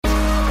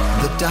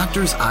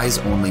Doctor's Eyes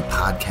Only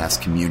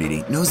podcast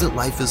community knows that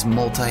life is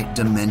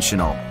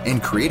multi-dimensional,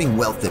 and creating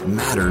wealth that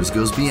matters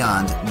goes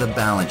beyond the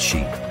balance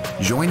sheet.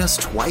 Join us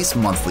twice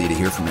monthly to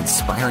hear from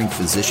inspiring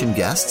physician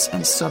guests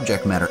and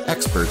subject matter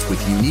experts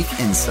with unique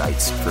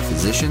insights for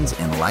physicians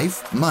in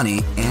life,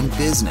 money, and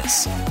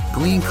business.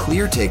 Glean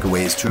clear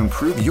takeaways to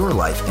improve your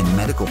life and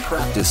medical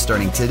practice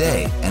starting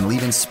today, and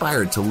leave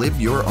inspired to live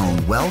your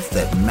own wealth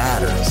that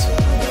matters.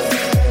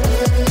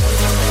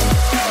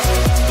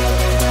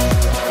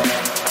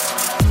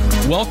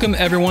 Welcome,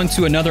 everyone,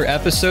 to another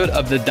episode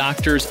of the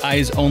Doctor's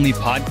Eyes Only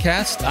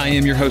podcast. I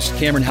am your host,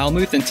 Cameron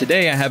Helmuth, and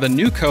today I have a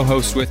new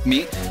co-host with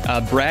me,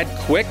 Brad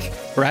Quick.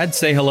 Brad,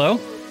 say hello.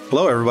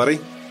 Hello, everybody.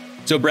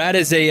 So Brad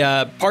is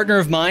a partner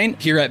of mine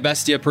here at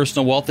Vestia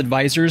Personal Wealth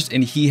Advisors,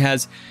 and he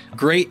has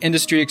great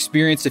industry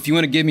experience. If you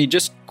want to give me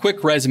just a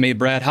quick resume,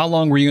 Brad, how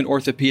long were you in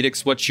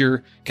orthopedics? What's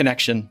your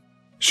connection?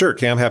 Sure,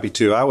 Cam, happy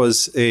to. I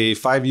was a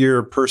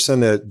 5-year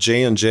person at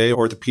J&J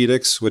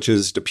Orthopedics, which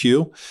is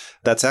DePuy.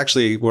 That's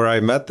actually where I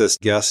met this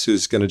guest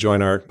who's going to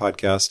join our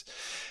podcast.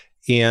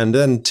 And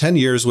then 10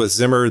 years with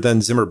Zimmer,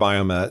 then Zimmer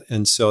Biomet.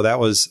 And so that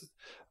was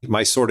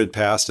my sordid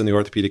past in the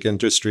orthopedic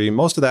industry.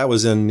 Most of that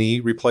was in knee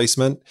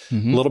replacement, a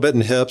little bit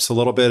in hips, a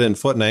little bit in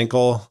foot and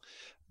ankle.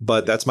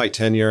 But that's my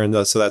tenure.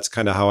 And so that's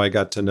kind of how I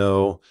got to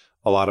know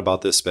a lot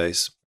about this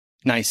space.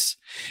 Nice.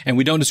 And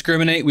we don't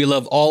discriminate. We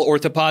love all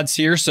orthopods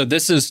here. So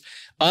this is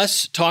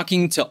us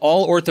talking to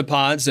all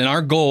orthopods, and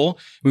our goal,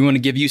 we want to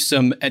give you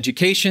some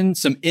education,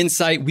 some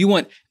insight. We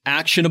want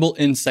actionable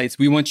insights.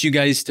 We want you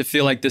guys to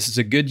feel like this is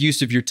a good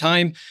use of your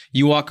time.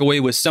 You walk away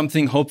with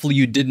something hopefully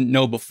you didn't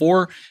know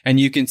before, and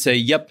you can say,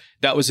 yep,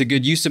 that was a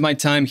good use of my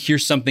time.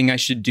 Here's something I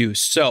should do.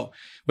 So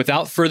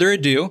without further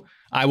ado,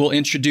 I will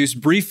introduce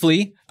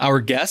briefly our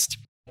guest,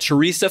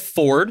 Teresa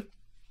Ford.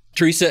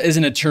 Teresa is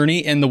an attorney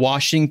in the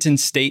Washington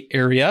state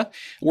area,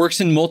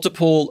 works in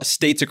multiple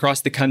states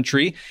across the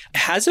country,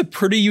 has a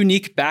pretty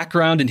unique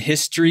background in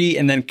history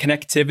and then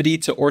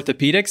connectivity to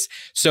orthopedics.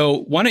 So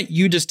why don't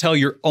you just tell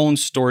your own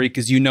story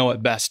because you know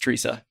it best,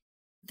 Teresa?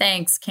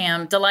 Thanks,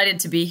 Cam. Delighted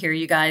to be here,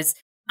 you guys.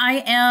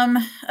 I am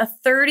a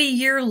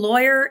 30-year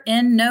lawyer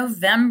in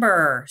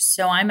November,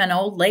 so I'm an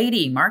old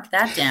lady. Mark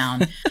that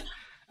down.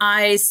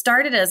 I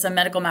started as a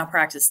medical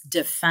malpractice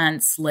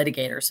defense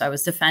litigator. So I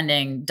was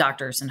defending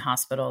doctors and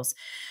hospitals,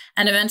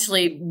 and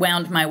eventually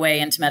wound my way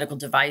into medical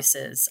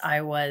devices.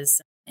 I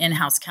was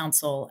in-house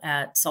counsel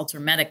at Seltzer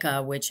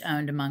Medica, which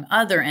owned, among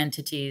other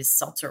entities,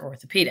 Seltzer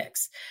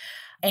Orthopedics.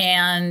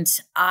 And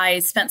I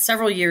spent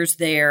several years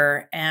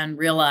there and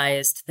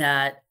realized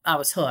that I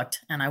was hooked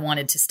and I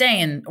wanted to stay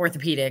in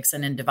orthopedics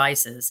and in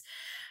devices.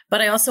 But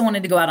I also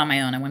wanted to go out on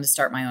my own. I wanted to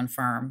start my own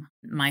firm.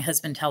 My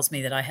husband tells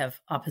me that I have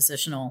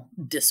oppositional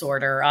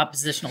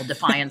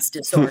defiance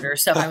disorder.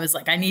 So I was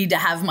like, I need to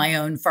have my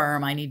own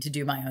firm. I need to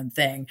do my own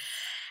thing.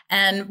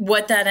 And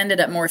what that ended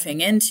up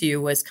morphing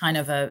into was kind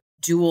of a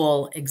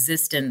dual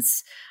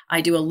existence.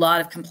 I do a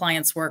lot of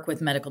compliance work with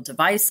medical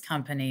device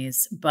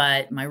companies,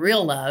 but my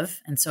real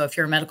love, and so if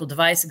you're a medical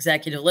device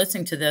executive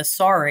listening to this,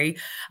 sorry,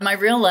 my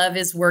real love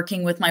is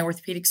working with my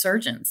orthopedic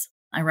surgeons.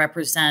 I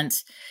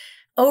represent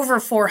over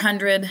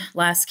 400,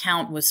 last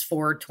count was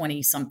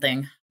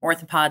 420-something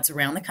orthopods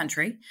around the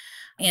country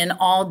in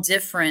all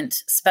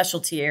different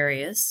specialty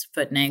areas,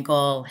 foot and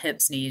ankle,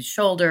 hips, knees,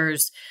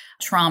 shoulders,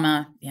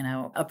 trauma,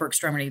 upper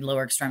extremity,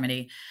 lower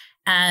extremity,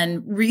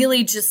 and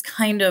really just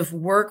kind of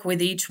work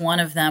with each one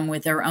of them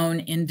with their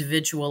own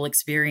individual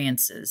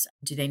experiences.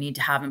 Do they need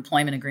to have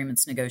employment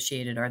agreements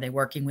negotiated? Are they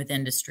working with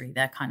industry?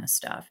 That kind of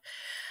stuff.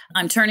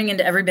 I'm turning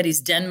into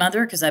everybody's den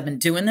mother because I've been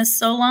doing this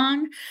so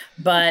long,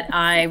 but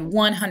I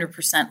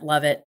 100%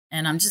 love it.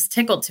 And I'm just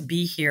tickled to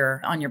be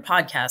here on your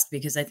podcast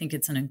because I think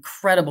it's an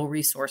incredible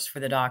resource for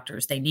the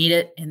doctors. They need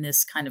it in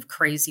this kind of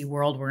crazy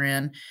world we're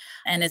in.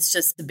 And it's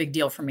just a big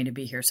deal for me to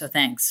be here. So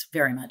thanks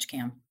very much,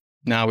 Cam.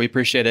 No, we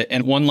appreciate it.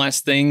 And one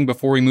last thing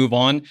before we move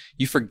on,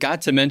 you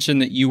forgot to mention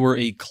that you were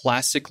a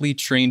classically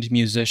trained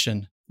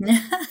musician.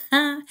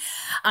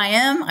 I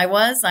am. I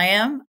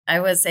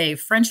was a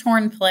French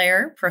horn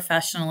player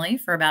professionally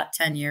for about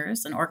 10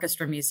 years, an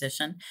orchestra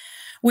musician,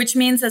 which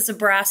means as a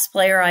brass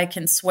player, I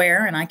can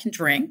swear and I can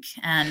drink.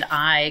 And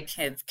I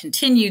have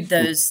continued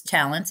those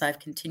talents. I've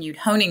continued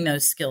honing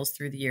those skills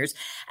through the years.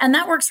 And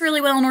that works really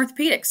well in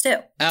orthopedics too.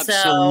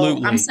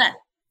 Absolutely. So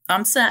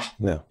I'm set.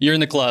 Yeah. You're in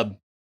the club.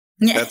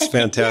 That's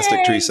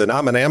fantastic, Teresa. And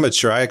I'm an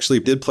amateur. I actually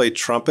did play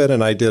trumpet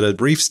and I did a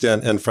brief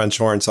stint in French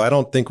horn. So I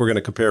don't think we're going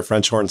to compare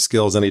French horn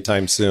skills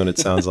anytime soon, it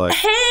sounds like.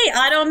 Hey,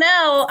 I don't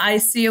know. I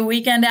see a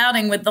weekend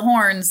outing with the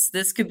horns.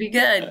 This could be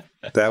good.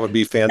 That would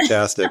be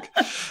fantastic.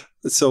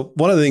 So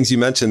one of the things you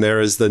mentioned there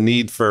is the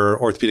need for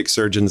orthopedic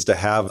surgeons to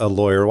have a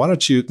lawyer. Why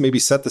don't you maybe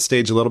set the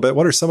stage a little bit?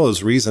 What are some of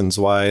those reasons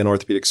why an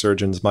orthopedic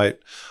surgeons might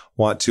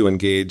want to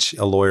engage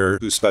a lawyer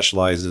who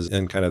specializes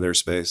in kind of their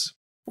space?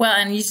 Well,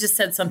 and you just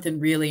said something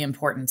really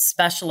important,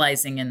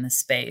 specializing in the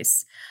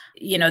space.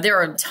 There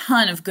are a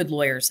ton of good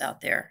lawyers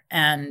out there,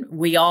 and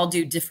we all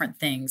do different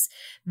things.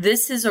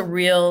 This is a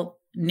real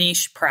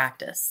niche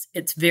practice.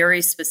 It's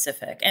very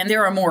specific. And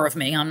there are more of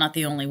me. I'm not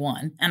the only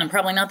one. And I'm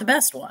probably not the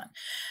best one.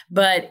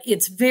 But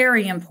it's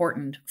very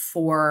important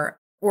for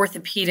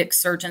orthopedic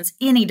surgeons,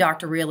 any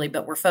doctor really,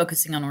 but we're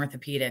focusing on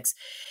orthopedics,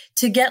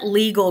 to get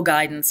legal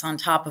guidance on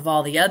top of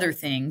all the other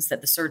things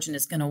that the surgeon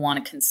is going to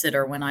want to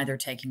consider when either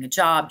taking a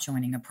job,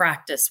 joining a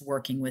practice,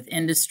 working with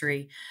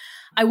industry.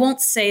 I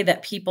won't say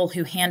that people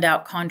who hand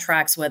out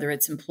contracts, whether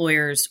it's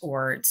employers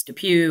or it's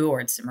DePuy or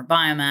it's Zimmer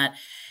Biomet,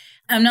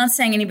 I'm not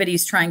saying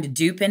anybody's trying to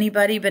dupe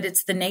anybody, but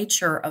it's the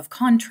nature of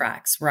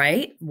contracts,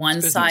 right?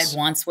 One side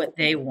wants what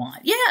they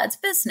want. Yeah, it's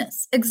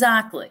business.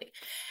 Exactly.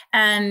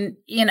 And,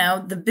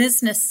 the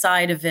business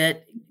side of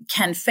it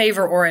can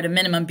favor or at a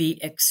minimum be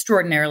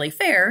extraordinarily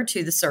fair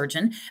to the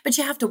surgeon, but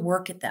you have to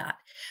work at that.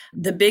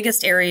 The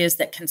biggest areas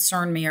that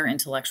concern me are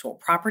intellectual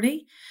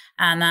property.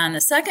 And then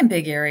the second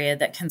big area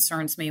that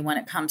concerns me when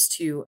it comes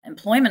to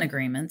employment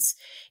agreements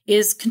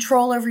is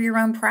control over your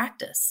own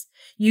practice.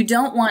 You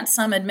don't want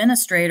some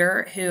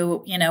administrator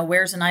who,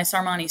 wears a nice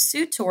Armani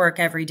suit to work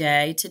every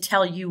day to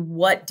tell you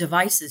what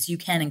devices you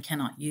can and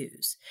cannot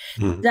use.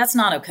 Mm-hmm. That's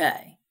not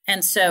okay.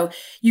 And so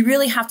you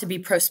really have to be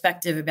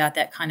prospective about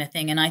that kind of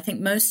thing. And I think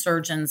most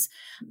surgeons,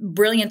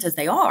 brilliant as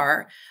they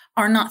are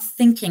not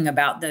thinking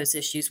about those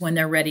issues when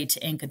they're ready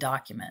to ink a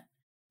document.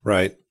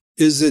 Right.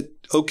 Is it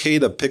okay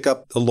to pick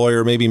up a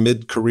lawyer maybe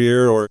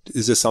mid-career, or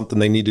is this something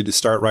they needed to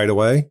start right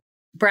away?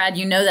 Brad,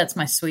 that's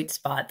my sweet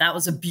spot. That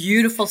was a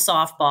beautiful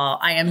softball.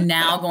 I am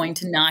now going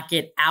to knock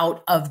it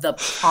out of the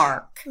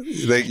park.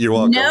 You're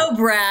welcome. No,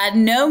 Brad,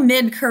 no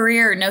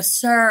mid-career, no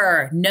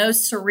sir, no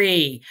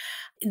siree.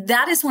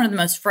 That is one of the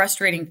most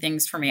frustrating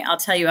things for me. I'll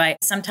tell you, I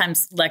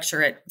sometimes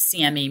lecture at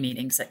CME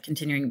meetings, at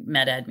continuing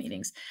med ed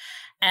meetings.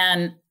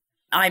 And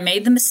I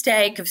made the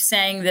mistake of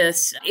saying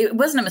this. It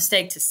wasn't a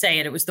mistake to say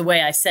it. It was the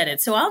way I said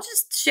it. So I'll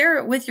just share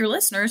it with your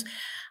listeners.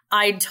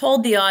 I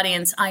told the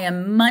audience I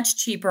am much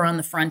cheaper on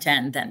the front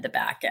end than the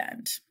back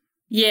end.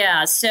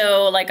 Yeah,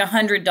 so like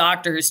 100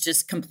 doctors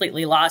just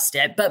completely lost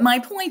it. But my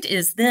point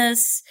is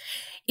this.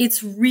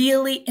 It's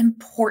really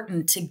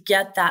important to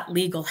get that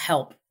legal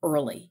help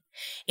early.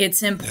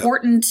 It's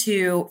important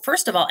to,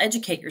 first of all,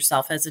 educate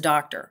yourself as a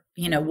doctor.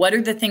 What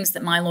are the things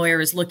that my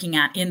lawyer is looking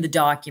at in the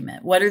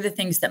document? What are the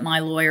things that my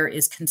lawyer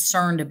is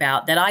concerned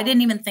about that I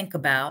didn't even think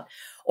about?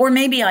 Or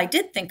maybe I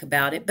did think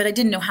about it, but I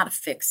didn't know how to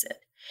fix it.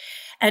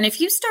 And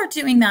if you start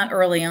doing that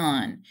early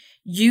on,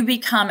 you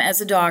become,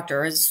 as a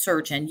doctor, as a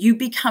surgeon, you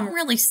become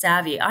really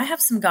savvy. I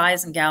have some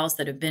guys and gals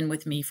that have been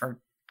with me for,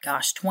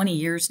 20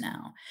 years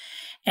now.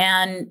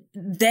 And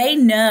they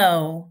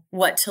know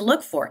what to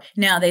look for.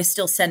 Now, they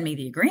still send me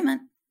the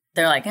agreement.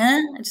 They're like, I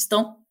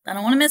don't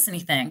want to miss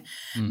anything.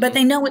 Mm-hmm. But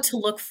they know what to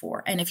look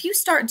for. And if you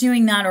start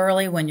doing that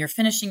early when you're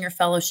finishing your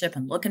fellowship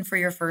and looking for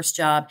your first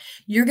job,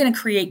 you're going to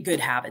create good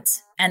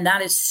habits. And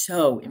that is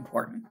so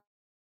important.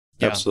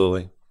 Yeah.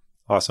 Absolutely.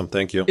 Awesome.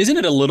 Thank you. Isn't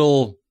it a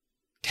little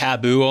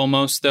taboo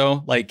almost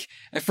though? Like,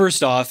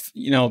 first off,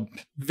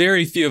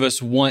 very few of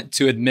us want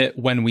to admit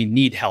when we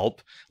need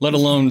help, let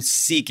alone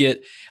seek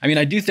it. I mean,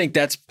 I do think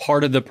that's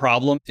part of the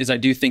problem. Is I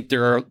do think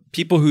there are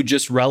people who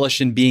just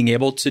relish in being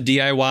able to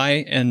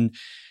DIY, and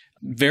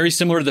very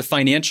similar to the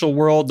financial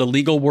world, the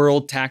legal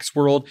world, tax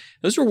world.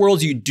 Those are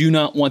worlds you do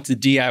not want to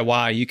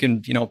DIY. You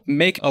can,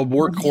 make a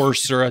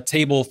workhorse or a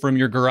table from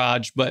your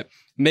garage, but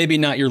maybe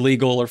not your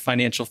legal or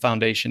financial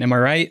foundation. Am I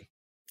right?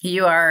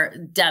 You are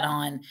dead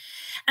on.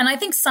 And I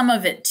think some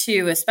of it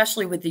too,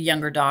 especially with the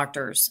younger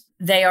doctors,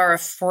 they are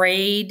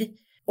afraid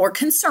or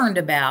concerned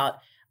about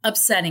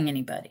upsetting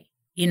anybody.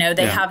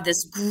 They have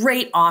this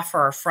great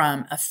offer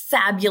from a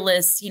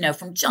fabulous,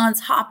 from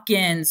Johns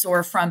Hopkins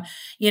or from,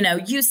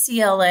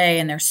 UCLA,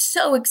 and they're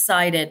so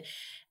excited.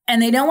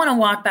 And they don't want to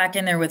walk back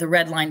in there with a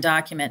red line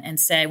document and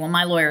say, well,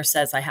 my lawyer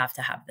says I have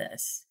to have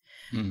this.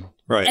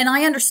 Right. And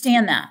I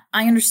understand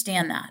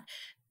that.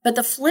 But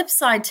the flip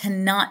side to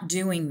not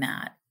doing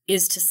that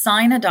is to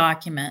sign a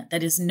document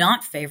that is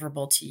not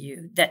favorable to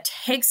you, that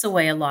takes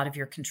away a lot of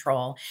your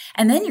control.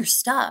 And then you're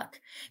stuck.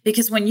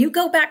 Because when you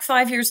go back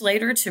 5 years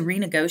later to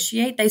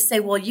renegotiate, they say,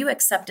 well, you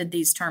accepted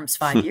these terms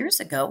 5 years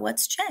ago.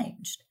 What's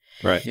changed?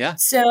 Right. Yeah.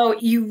 So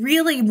you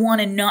really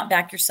want to not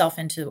back yourself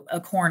into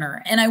a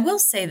corner. And I will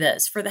say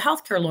this, for the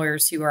healthcare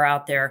lawyers who are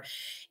out there,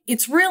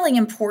 it's really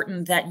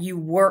important that you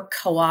work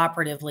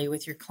cooperatively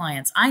with your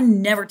clients. I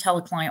never tell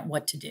a client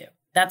what to do.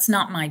 That's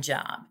not my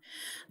job,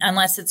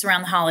 unless it's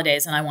around the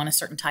holidays and I want a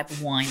certain type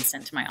of wine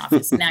sent to my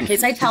office. In that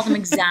case, I tell them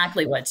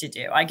exactly what to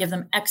do. I give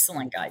them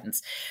excellent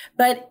guidance.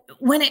 But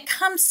when it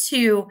comes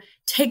to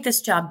take this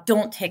job,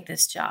 don't take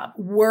this job,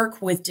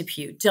 work with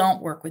DePuy,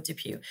 don't work with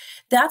DePuy,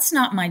 that's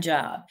not my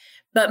job.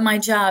 But my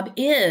job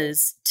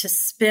is to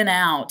spin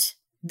out,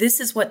 this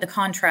is what the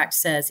contract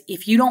says.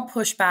 If you don't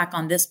push back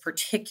on this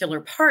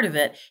particular part of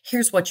it,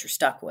 here's what you're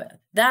stuck with.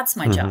 That's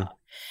my job.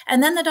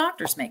 And then the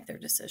doctors make their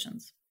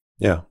decisions.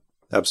 Yeah.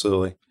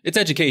 Absolutely. It's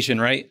education,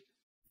 right?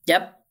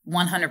 Yep.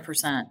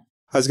 100%.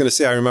 I was going to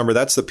say, I remember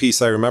that's the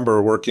piece I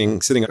remember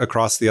sitting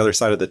across the other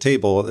side of the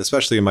table,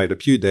 especially in my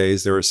DePuy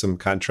days. There were some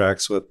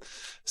contracts with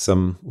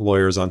some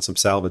lawyers on some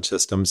salvage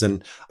systems.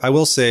 And I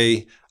will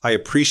say, I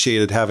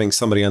appreciated having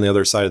somebody on the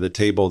other side of the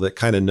table that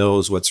kind of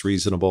knows what's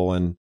reasonable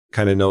and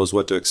kind of knows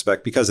what to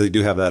expect, because they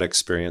do have that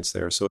experience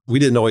there. So we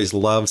didn't always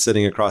love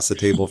sitting across the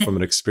table from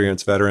an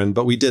experienced veteran,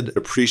 but we did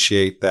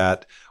appreciate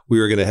that we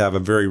were going to have a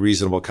very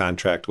reasonable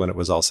contract when it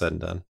was all said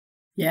and done.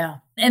 Yeah.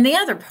 And the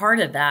other part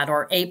of that,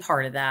 or a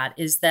part of that,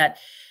 is that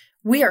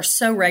we are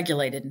so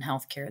regulated in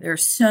healthcare. There are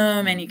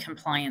so many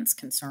compliance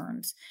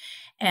concerns.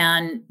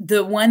 And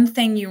the one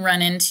thing you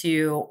run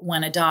into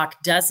when a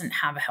doc doesn't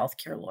have a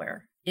healthcare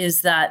lawyer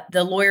is that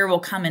the lawyer will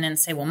come in and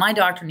say, well, my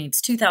doctor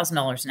needs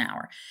 $2,000 an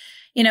hour.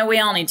 You know, we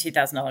all need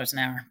 $2,000 an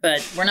hour,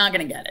 but we're not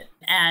going to get it.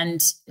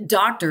 And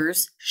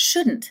doctors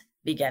shouldn't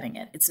be getting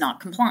it. It's not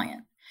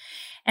compliant.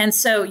 And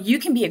so you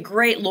can be a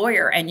great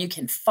lawyer and you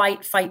can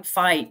fight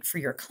for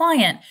your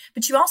client,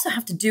 but you also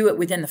have to do it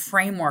within the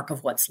framework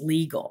of what's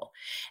legal.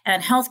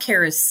 And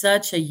healthcare is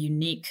such a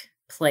unique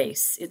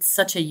place. It's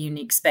such a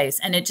unique space,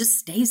 and it just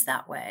stays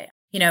that way.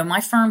 You know,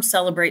 my firm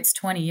celebrates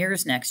 20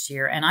 years next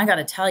year, and I got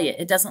to tell you,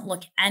 it doesn't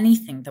look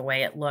anything the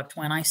way it looked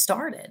when I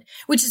started,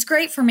 which is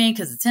great for me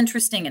because it's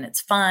interesting and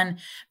it's fun,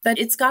 but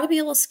it's got to be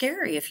a little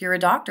scary if you're a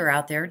doctor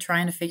out there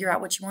trying to figure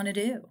out what you want to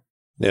do.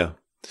 Yeah,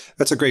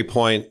 that's a great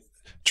point,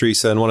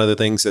 Teresa. And one of the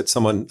things that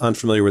someone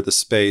unfamiliar with the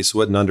space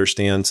wouldn't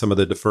understand, some of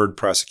the deferred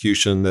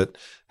prosecution that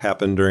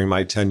happened during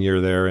my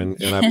tenure there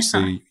and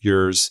obviously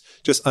yours,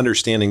 just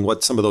understanding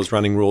what some of those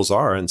running rules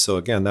are. And so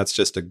again, that's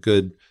just a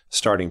good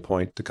starting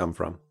point to come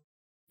from.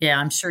 Yeah,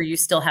 I'm sure you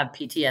still have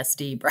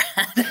PTSD,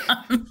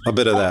 Brad. A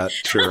bit of that,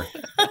 sure.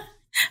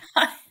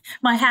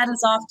 My hat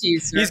is off to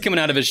you, sir. He's coming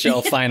out of his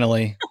shell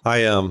finally. I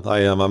am.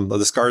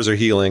 The scars are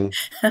healing.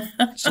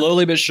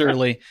 Slowly but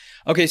surely.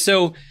 Okay,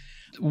 so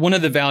one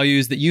of the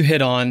values that you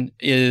hit on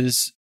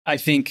is, I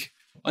think,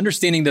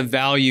 understanding the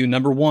value,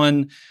 number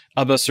one,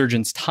 of a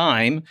surgeon's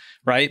time,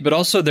 right? But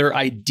also their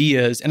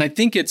ideas. And I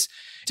think it's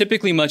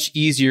typically much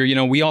easier. You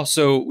know,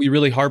 we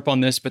really harp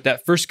on this, but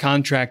that first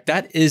contract,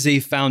 that is a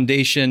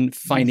foundation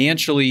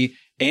financially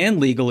and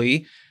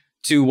legally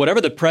to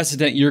whatever the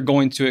precedent you're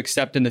going to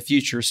accept in the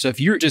future. So if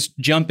you just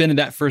jump into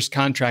that first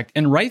contract,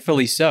 and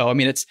rightfully so, I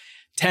mean, it's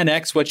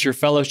 10x what your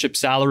fellowship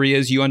salary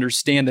is. You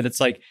understand that it's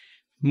like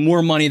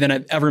more money than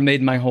I've ever made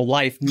in my whole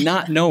life,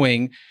 not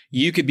knowing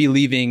you could be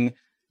leaving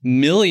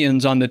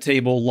millions on the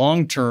table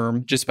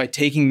long-term just by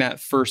taking that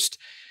first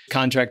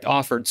contract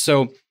offered.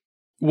 So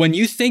when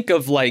you think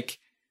of like,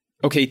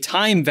 okay,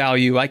 time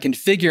value, I can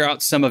figure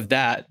out some of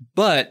that,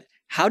 but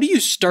how do you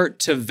start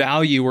to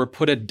value or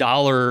put a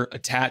dollar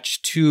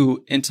attached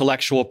to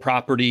intellectual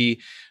property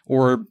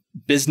or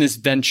business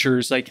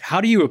ventures? Like,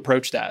 how do you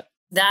approach that?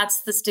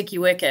 That's the sticky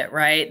wicket,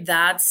 right?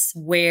 That's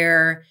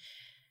where,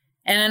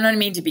 and I don't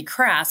mean to be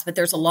crass, but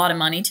there's a lot of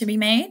money to be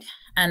made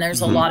and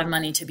there's a lot of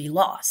money to be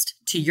lost,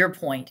 to your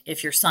point,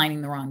 if you're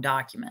signing the wrong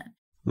document.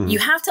 You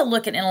have to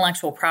look at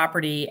intellectual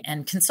property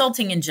and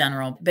consulting in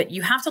general, but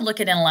you have to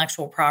look at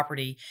intellectual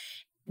property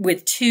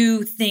with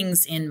two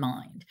things in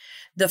mind.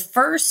 The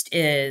first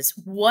is,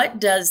 what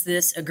does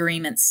this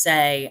agreement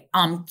say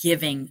I'm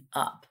giving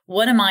up?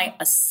 What am I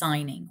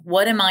assigning?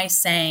 What am I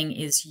saying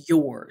is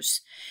yours?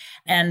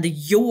 And the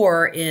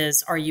your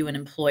is, are you an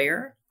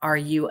employer? Are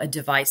you a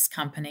device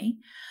company?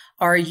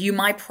 Are you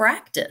my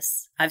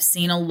practice? I've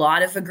seen a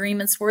lot of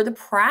agreements where the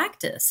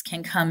practice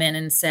can come in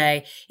and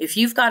say, if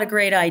you've got a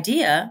great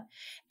idea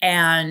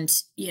and,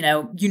 you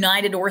know,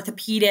 United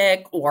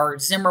Orthopedic or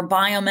Zimmer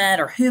Biomet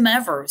or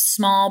whomever,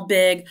 small,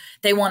 big,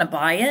 they want to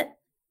buy it,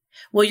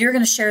 well, you're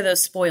going to share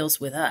those spoils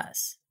with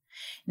us.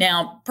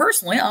 Now,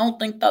 personally, I don't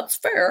think that's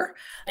fair,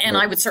 and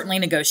I would certainly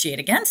negotiate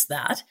against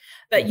that.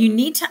 But you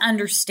need to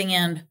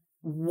understand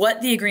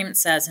what the agreement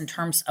says in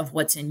terms of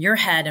what's in your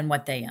head and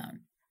what they own.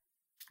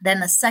 Then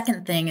the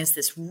second thing is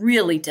this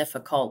really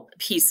difficult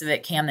piece of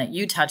it, Cam, that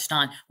you touched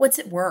on. What's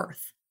it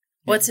worth?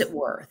 What's it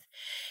worth?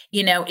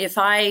 You know, if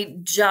I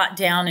jot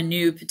down a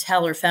new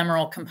patellar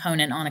femoral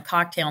component on a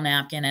cocktail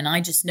napkin and I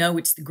just know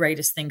it's the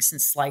greatest thing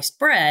since sliced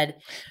bread,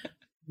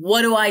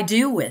 what do I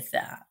do with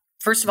that?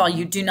 First of all,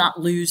 you do not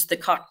lose the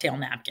cocktail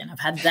napkin. I've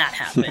had that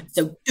happen.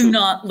 So do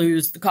not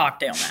lose the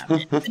cocktail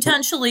napkin.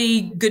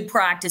 Potentially good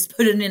practice,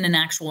 put it in an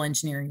actual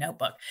engineering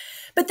notebook.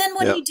 But then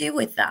what do you do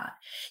with that?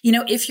 You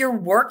know, if you're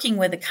working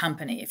with a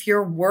company, if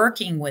you're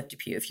working with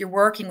DePuy, if you're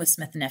working with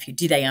Smith & Nephew,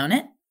 do they own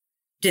it?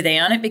 Do they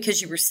own it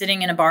because you were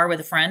sitting in a bar with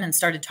a friend and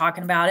started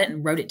talking about it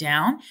and wrote it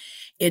down?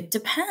 It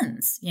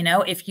depends. You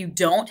know, if you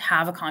don't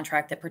have a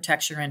contract that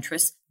protects your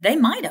interests, they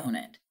might own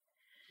it.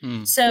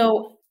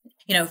 So,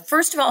 you know,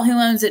 first of all, who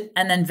owns it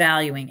and then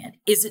valuing it.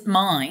 Is it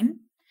mine?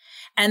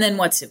 And then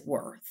what's it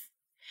worth?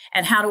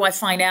 And how do I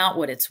find out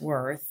what it's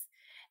worth?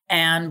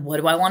 And what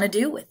do I want to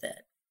do with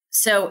it?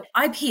 So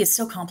IP is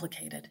so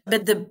complicated,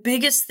 but the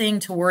biggest thing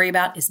to worry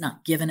about is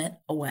not giving it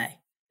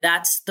away.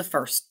 That's the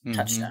first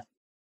touchstone.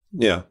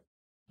 Yeah.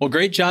 Well,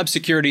 great job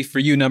security for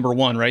you, number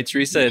one, right,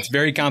 Teresa? It's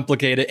very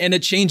complicated and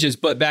it changes.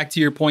 But back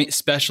to your point,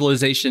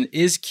 specialization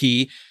is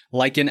key.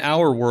 Like in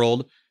our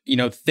world, you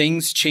know,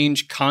 things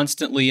change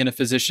constantly in a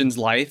physician's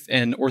life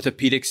and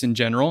orthopedics in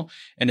general.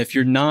 And if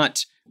you're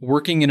not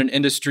working in an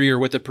industry or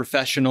with a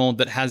professional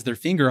that has their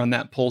finger on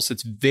that pulse,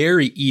 it's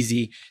very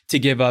easy to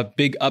give a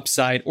big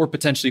upside or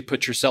potentially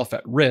put yourself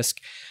at risk.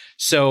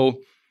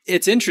 So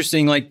it's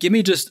interesting. Like, give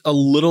me just a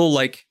little,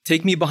 like,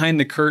 take me behind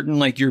the curtain,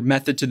 like your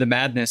method to the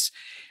madness.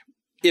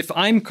 If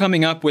I'm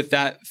coming up with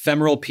that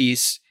femoral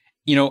piece,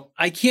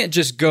 I can't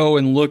just go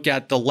and look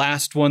at the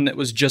last one that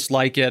was just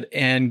like it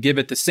and give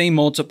it the same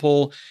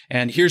multiple.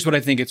 And here's what I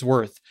think it's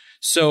worth.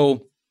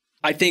 So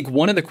I think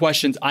one of the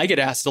questions I get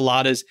asked a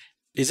lot is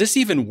this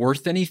even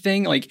worth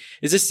anything? Like,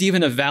 is this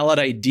even a valid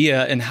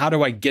idea? And how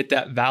do I get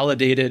that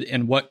validated?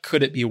 And what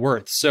could it be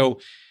worth?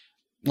 So,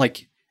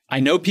 like, I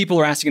know people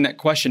are asking that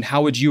question.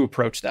 How would you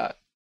approach that?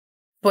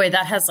 Boy,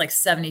 that has like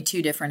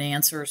 72 different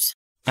answers.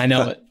 I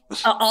know it.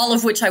 All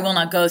of which I will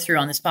not go through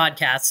on this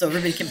podcast, so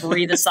everybody can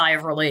breathe a sigh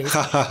of relief.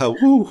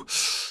 Woo.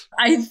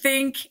 I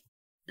think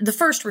the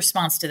first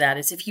response to that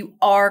is if you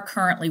are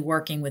currently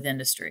working with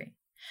industry,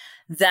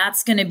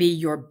 that's going to be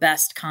your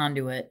best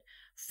conduit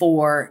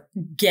for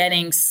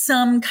getting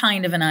some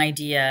kind of an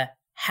idea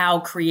how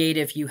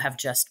creative you have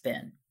just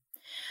been.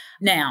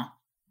 Now,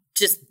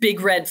 just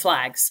big red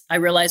flags. I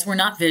realize we're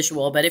not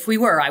visual, but if we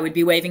were, I would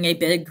be waving a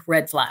big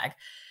red flag.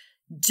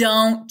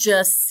 Don't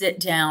just sit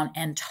down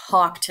and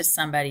talk to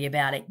somebody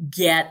about it.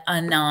 Get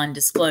a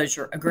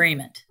non-disclosure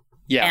agreement.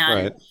 Yeah,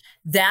 and right.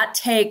 That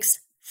takes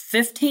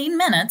 15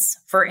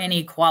 minutes for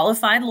any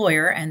qualified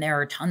lawyer, and there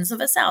are tons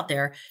of us out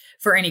there,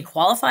 for any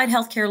qualified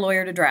healthcare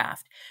lawyer to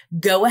draft.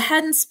 Go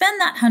ahead and spend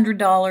that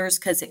 $100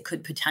 because it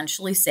could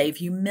potentially save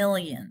you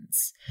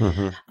millions.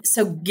 Mm-hmm.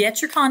 So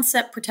get your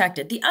concept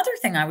protected. The other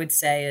thing I would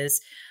say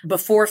is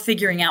before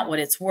figuring out what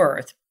it's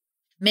worth,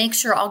 make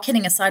sure, all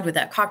kidding aside with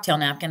that cocktail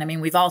napkin, I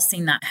mean, we've all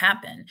seen that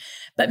happen,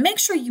 but make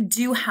sure you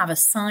do have a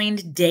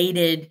signed,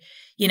 dated,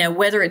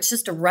 whether it's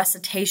just a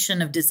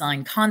recitation of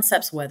design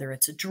concepts, whether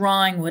it's a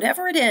drawing,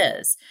 whatever it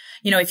is,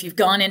 if you've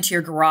gone into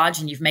your garage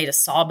and you've made a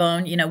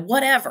sawbone,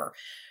 whatever,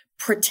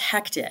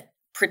 protect it,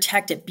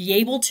 be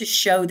able to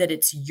show that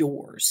it's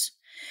yours.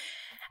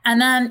 And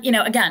then,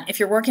 again, if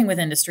you're working with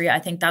industry, I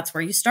think that's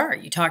where you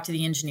start. You talk to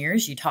the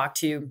engineers, you talk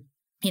to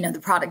the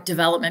product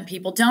development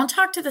people. Don't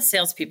talk to the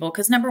salespeople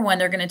because number one,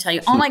 they're going to tell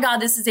you, oh my God,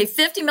 this is a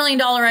 $50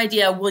 million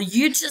idea. Will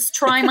you just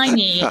try my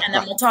knee? And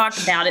then we'll talk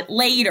about it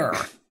later.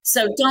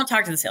 So don't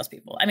talk to the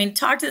salespeople. I mean,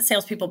 talk to the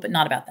salespeople, but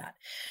not about that.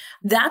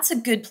 That's a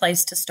good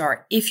place to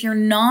start. If you're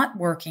not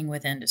working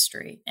with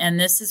industry, and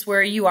this is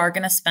where you are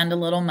going to spend a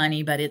little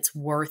money, but it's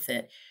worth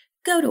it,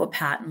 go to a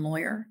patent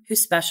lawyer who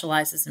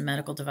specializes in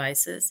medical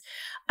devices.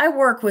 I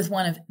work with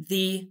one of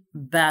the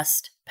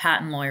best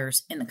patent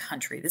lawyers in the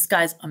country. This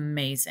guy's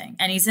amazing.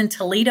 And he's in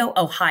Toledo,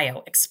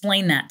 Ohio.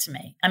 Explain that to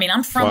me. I mean,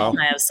 I'm from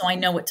Ohio, so I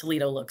know what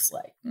Toledo looks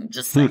like.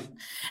 Just saying.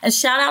 And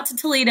shout out to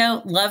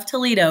Toledo. Love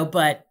Toledo,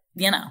 but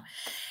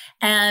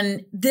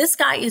And this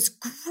guy is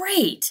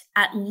great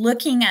at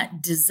looking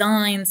at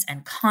designs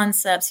and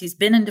concepts. He's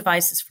been in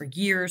devices for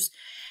years.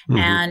 Mm-hmm.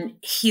 And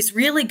he's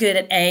really good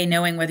at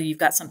knowing whether you've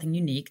got something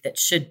unique that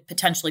should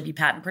potentially be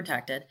patent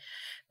protected.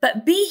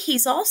 But B,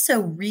 he's also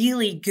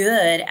really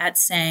good at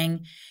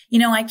saying,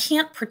 I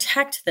can't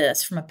protect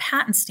this from a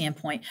patent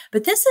standpoint,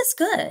 but this is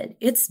good.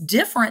 It's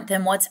different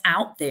than what's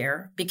out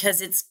there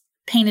because it's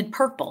painted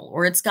purple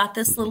or it's got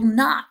this little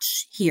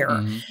notch here.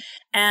 Mm-hmm.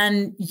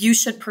 And you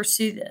should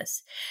pursue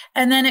this.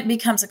 And then it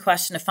becomes a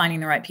question of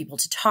finding the right people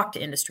to talk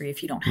to industry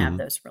if you don't have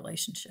those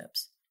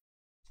relationships.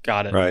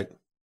 Got it. Right.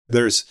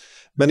 There's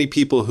many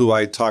people who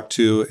I talk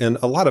to, and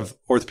a lot of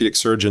orthopedic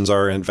surgeons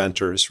are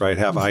inventors, right?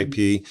 Have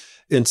IP,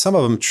 and some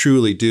of them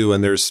truly do.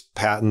 And there's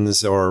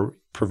patents or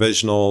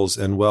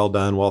provisionals and well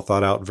done, well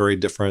thought out, very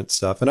different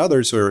stuff. And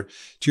others are,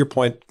 to your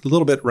point, a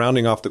little bit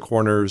rounding off the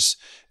corners.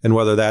 And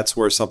whether that's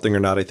worth something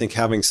or not, I think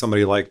having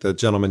somebody like the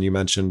gentleman you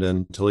mentioned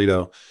in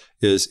Toledo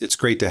it's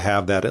great to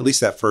have that, at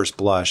least that first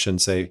blush,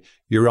 and say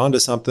you're onto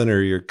something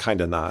or you're kind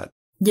of not.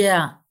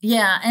 Yeah.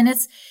 Yeah. And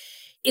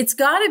it's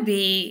got to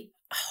be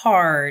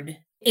hard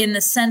in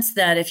the sense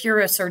that if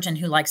you're a surgeon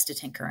who likes to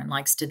tinker and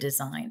likes to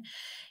design,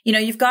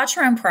 you've got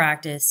your own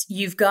practice,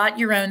 you've got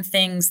your own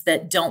things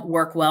that don't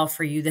work well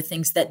for you, the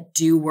things that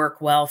do work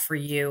well for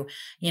you.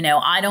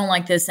 I don't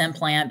like this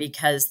implant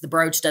because the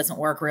brooch doesn't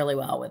work really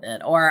well with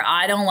it, or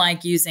I don't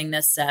like using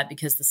this set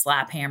because the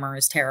slap hammer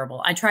is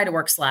terrible. I try to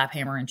work slap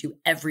hammer into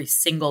every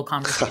single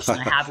conversation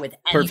I have with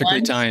anyone.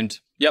 Perfectly timed.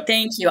 Yep.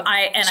 Thank you.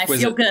 I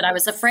feel good. I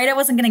was afraid I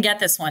wasn't going to get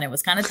this one. It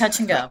was kind of touch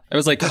and go. It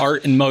was like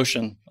art in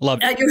motion.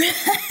 Loved it.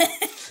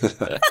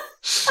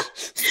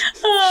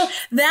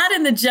 That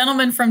and the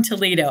gentleman from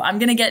Toledo. I'm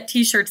going to get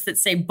T-shirts that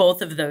say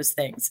both of those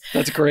things.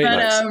 That's great.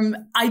 But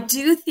I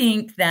do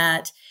think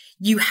that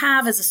you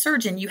have, as a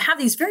surgeon, you have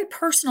these very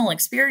personal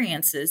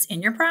experiences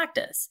in your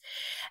practice.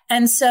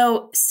 And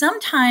so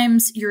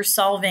sometimes you're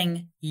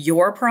solving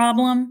your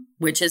problem,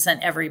 which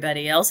isn't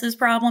everybody else's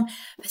problem,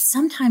 but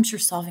sometimes you're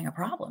solving a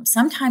problem.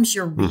 Sometimes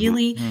you're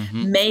really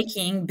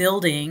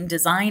building,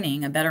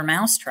 designing a better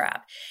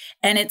mousetrap.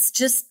 And it's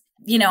just,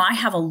 I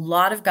have a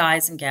lot of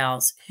guys and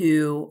gals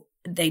who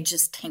they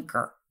just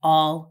tinker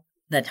all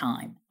the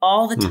time,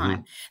 all the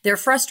time. They're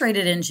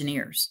frustrated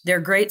engineers. They're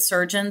great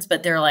surgeons,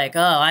 but they're like,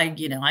 oh, I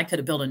could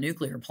have built a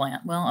nuclear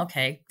plant. Well,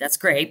 okay, that's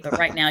great. But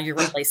right now you're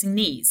replacing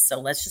knees. So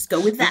let's just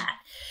go with that.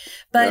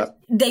 But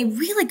they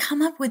really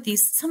come up with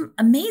some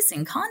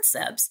amazing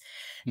concepts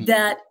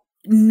that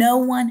no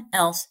one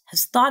else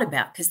has thought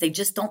about because they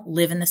just don't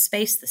live in the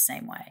space the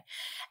same way.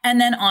 And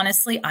then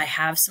honestly, I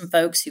have some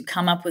folks who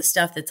come up with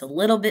stuff that's a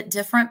little bit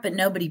different, but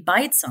nobody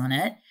bites on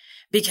it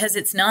because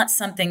it's not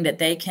something that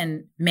they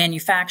can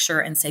manufacture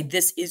and say,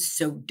 this is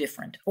so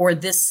different or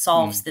this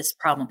solves this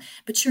problem.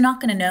 But you're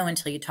not going to know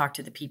until you talk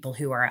to the people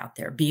who are out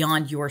there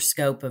beyond your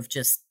scope of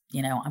just,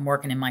 I'm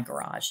working in my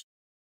garage.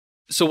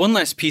 So one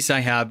last piece I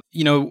have,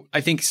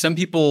 I think some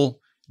people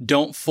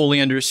don't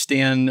fully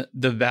understand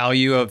the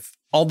value of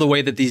all the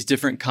way that these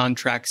different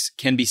contracts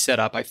can be set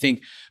up. I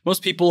think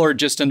most people are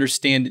just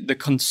understand the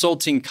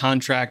consulting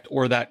contract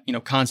or that,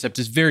 concept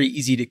is very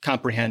easy to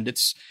comprehend.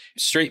 It's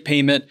straight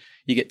payment.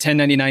 You get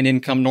 1099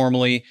 income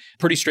normally,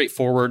 pretty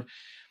straightforward.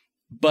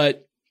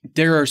 But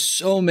there are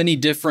so many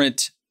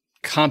different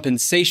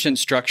compensation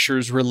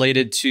structures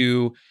related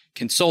to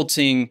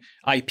consulting,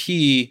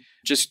 IP,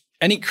 just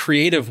any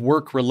creative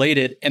work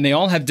related, and they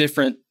all have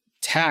different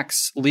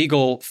tax,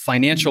 legal,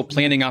 financial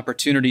planning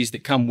opportunities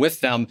that come with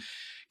them.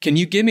 Can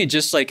you give me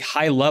just like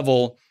high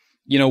level,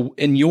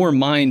 in your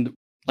mind,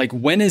 like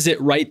when is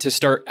it right to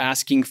start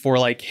asking for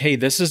like, hey,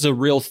 this is a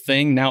real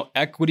thing. Now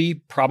equity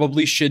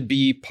probably should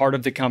be part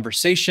of the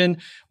conversation,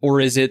 or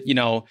is it,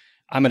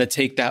 I'm going to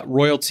take that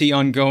royalty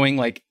ongoing?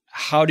 Like,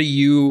 how do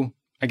you,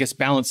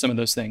 balance some of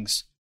those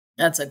things?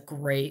 That's a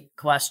great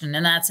question.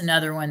 And that's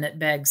another one that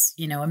begs,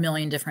 a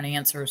million different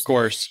answers. Of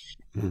course.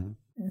 Mm-hmm.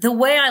 The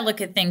way I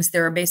look at things,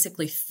 there are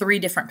basically three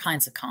different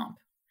kinds of comp.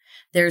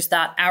 There's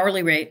that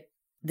hourly rate.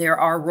 There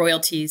are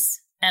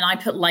royalties, and I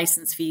put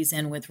license fees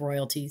in with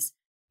royalties.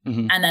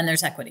 And then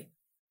there's equity.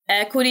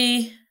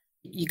 Equity,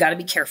 you got to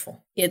be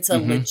careful. It's a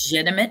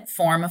legitimate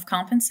form of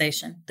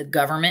compensation. The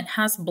government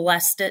has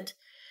blessed it,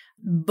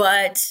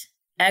 but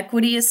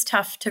equity is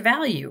tough to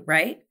value,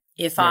 right?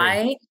 If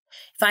I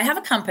have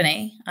a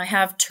company, I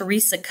have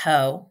Teresa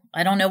Co.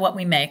 I don't know what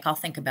we make. I'll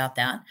think about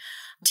that.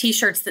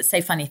 T-shirts that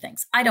say funny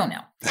things. I don't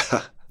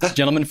know.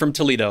 Gentleman from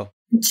Toledo.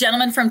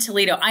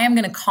 I am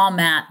going to call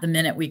Matt the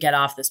minute we get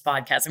off this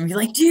podcast. I'm going to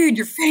be like, dude,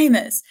 you're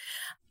famous.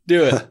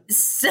 Do it.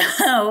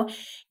 So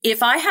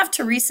if I have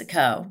Teresa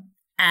Co.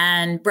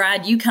 and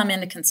Brad, you come in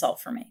to consult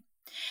for me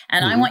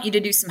and I want you to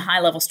do some high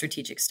level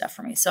strategic stuff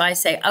for me. So I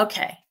say,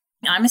 okay,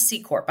 I'm a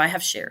C Corp. I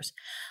have shares.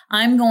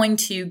 I'm going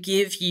to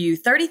give you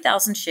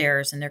 30,000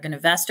 shares and they're going to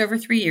vest over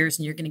 3 years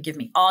and you're going to give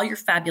me all your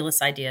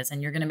fabulous ideas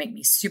and you're going to make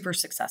me super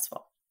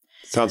successful.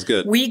 Sounds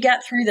good. We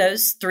got through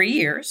those 3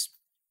 years.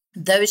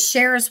 Those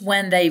shares,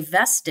 when they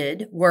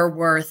vested, were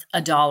worth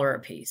 $1 a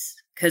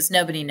piece because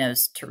nobody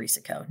knows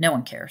Teresa Co. No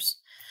one cares.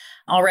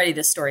 Already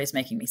this story is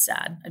making me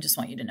sad. I just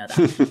want you to know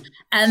that.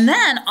 And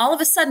then all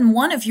of a sudden,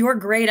 one of your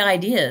great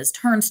ideas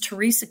turns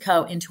Teresa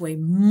Co. into a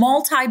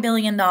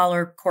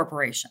multi-billion-dollar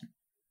corporation.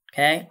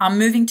 Okay. I'm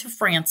moving to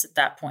France at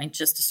that point,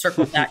 just to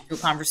circle back to a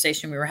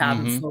conversation we were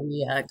having before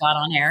we got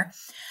on air.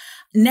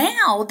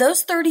 Now,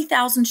 those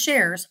 30,000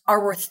 shares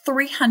are worth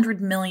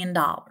 $300 million.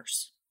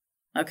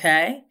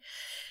 Okay.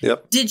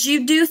 Yep. Did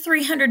you do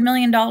 $300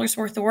 million worth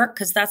of work?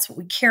 Because that's what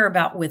we care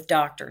about with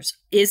doctors.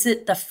 Is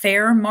it the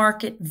fair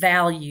market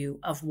value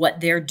of what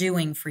they're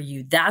doing for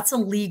you? That's a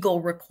legal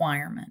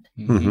requirement.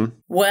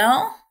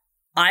 Well,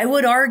 I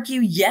would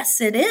argue, yes,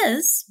 it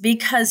is,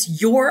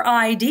 because your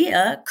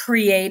idea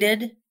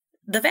created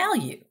the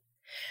value.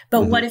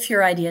 But what if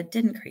your idea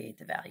didn't create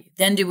the value?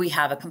 Then do we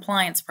have a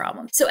compliance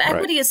problem? So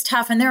equity is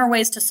tough, and there are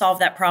ways to solve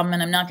that problem.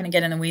 And I'm not going to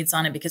get in the weeds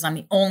on it because I'm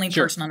the only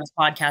person on this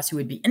podcast who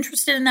would be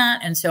interested in that.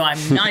 And so I'm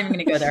not even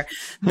going to go there.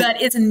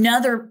 But it's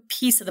another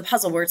piece of the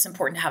puzzle where it's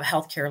important to have a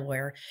healthcare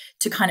lawyer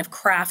to kind of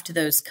craft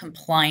those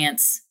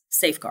compliance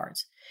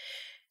safeguards.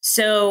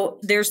 So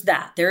there's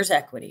that. There's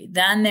equity.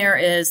 Then there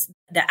is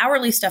the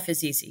hourly stuff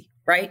is easy.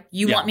 Right?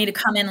 You want me to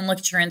come in and look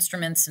at your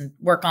instruments and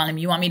work on them.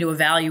 You want me to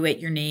evaluate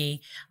your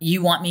knee.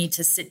 You want me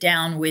to sit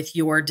down with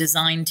your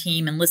design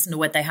team and listen to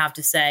what they have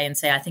to say and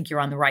say, I think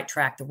you're on the right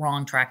track, the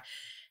wrong track.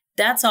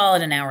 That's all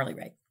at an hourly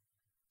rate,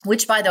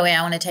 which, by the way,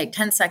 I want to take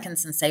 10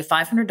 seconds and say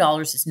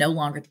 $500 is no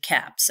longer the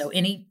cap. So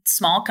any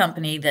small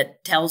company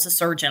that tells a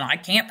surgeon, I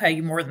can't pay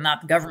you more than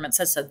that, the government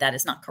says so, that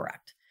is not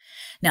correct.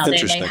 Now,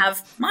 they may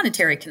have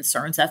monetary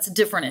concerns. That's a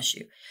different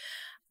issue.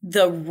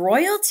 The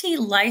royalty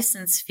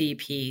license fee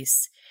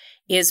piece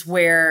is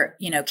where,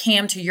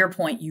 Cam, to your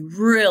point, you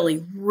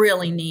really,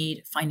 really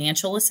need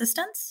financial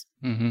assistance.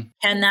 Can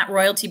that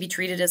royalty be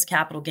treated as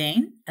capital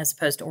gain as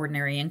opposed to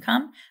ordinary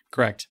income?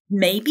 Correct.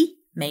 Maybe.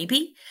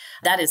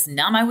 That is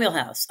not my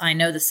wheelhouse. I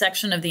know the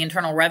section of the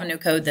Internal Revenue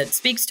Code that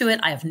speaks to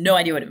it. I have no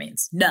idea what it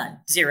means. None.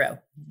 Zero.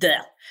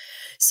 Duh.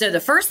 So the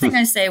first thing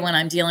I say when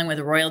I'm dealing with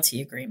a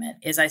royalty agreement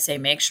is I say,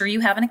 make sure you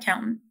have an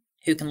accountant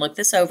who can look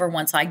this over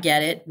once we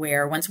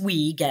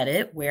get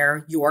it,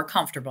 where you're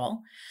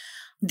comfortable.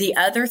 The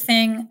other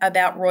thing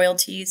about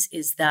royalties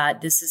is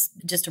that this is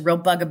just a real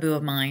bugaboo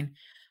of mine.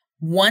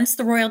 Once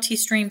the royalty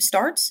stream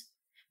starts,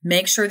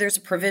 make sure there's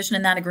a provision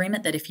in that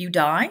agreement that if you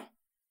die,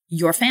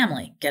 your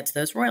family gets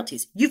those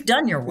royalties. You've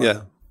done your work.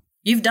 Yeah.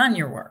 You've done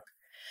your work.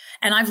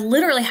 And I've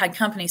literally had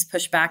companies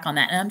push back on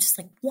that. And I'm just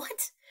like,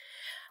 what?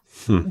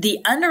 The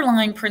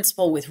underlying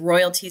principle with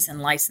royalties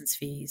and license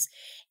fees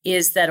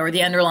is that, or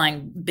the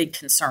underlying big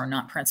concern,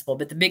 not principle,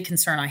 but the big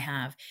concern I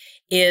have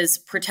is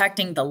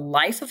protecting the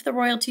life of the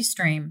royalty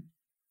stream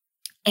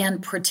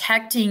and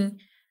protecting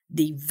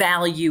the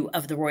value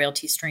of the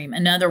royalty stream.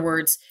 In other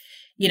words,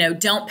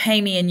 don't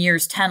pay me in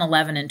years 10,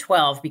 11, and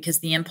 12 because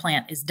the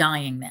implant is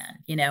dying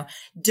then.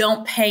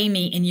 Don't pay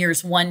me in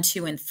years 1,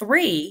 2, and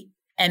 3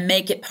 and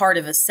make it part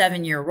of a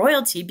 7-year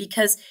royalty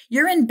because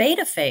you're in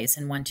beta phase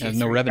in 1, 2, 3,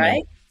 no revenue.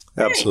 right?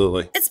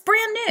 Absolutely. It's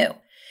brand new.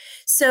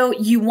 So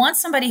you want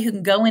somebody who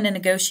can go in and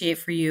negotiate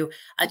for you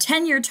a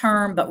 10-year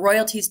term, but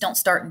royalties don't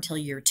start until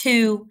year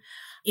 2,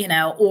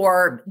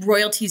 or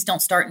royalties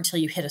don't start until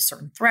you hit a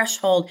certain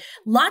threshold.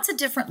 Lots of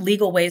different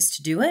legal ways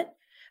to do it,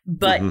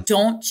 but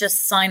don't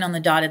just sign on the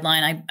dotted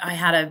line. I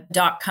had a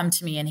doc come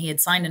to me and he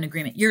had signed an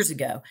agreement years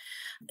ago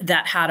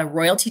that had a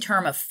royalty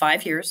term of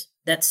 5 years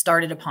that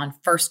started upon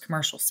first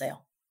commercial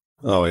sale.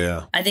 Oh,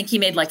 yeah. I think he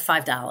made like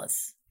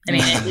 $5. I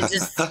mean,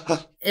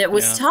 it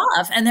was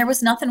tough and there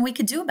was nothing we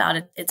could do about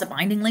it. It's a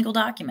binding legal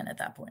document at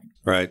that point.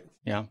 Right.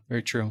 Yeah,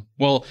 very true.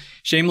 Well,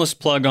 shameless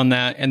plug on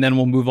that, and then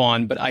we'll move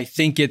on. But I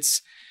think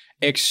it's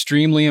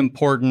extremely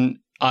important,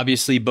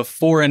 obviously,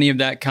 before any of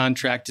that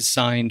contract is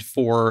signed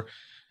for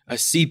a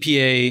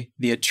CPA,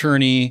 the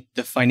attorney,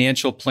 the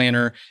financial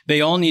planner,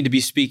 they all need to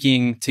be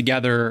speaking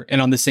together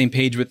and on the same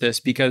page with this,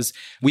 because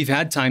we've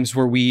had times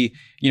where we,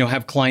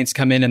 have clients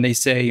come in and they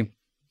say,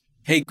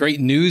 hey, great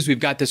news. We've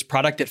got this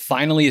product that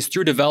finally is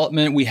through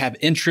development. We have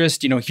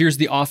interest. Here's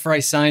the offer I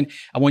signed.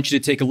 I want you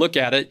to take a look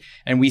at it.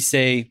 And we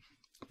say,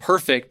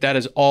 perfect. That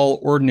is all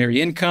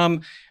ordinary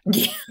income.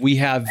 We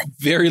have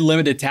very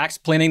limited tax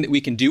planning that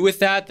we can do with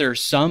that.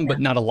 There's some, but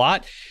not a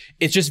lot.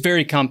 It's just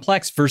very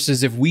complex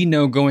versus if we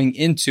know going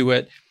into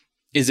it,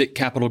 is it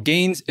capital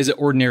gains? Is it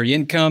ordinary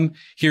income?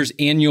 Here's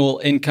annual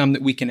income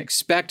that we can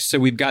expect. So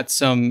we've got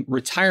some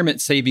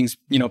retirement savings,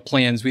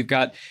 plans. We've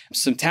got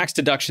some tax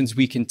deductions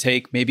we can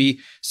take, maybe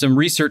some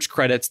research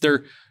credits. There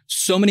are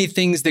so many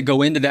things that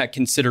go into that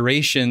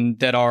consideration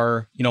that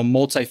are,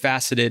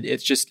 multifaceted.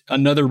 It's just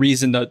another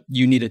reason that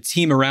you need a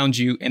team around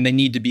you and they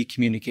need to be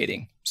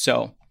communicating.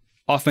 So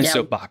off my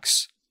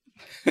soapbox.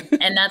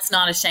 And that's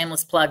not a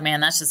shameless plug, man.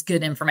 That's just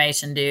good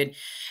information, dude.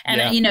 And,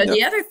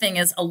 the other thing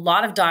is a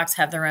lot of docs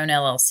have their own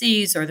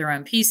LLCs or their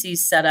own PCs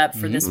set up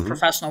for this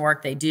professional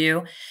work they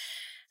do.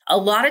 A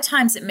lot of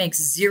times it makes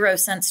 0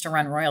 sense to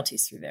run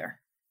royalties through there.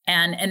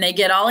 And they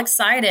get all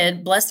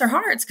excited, bless their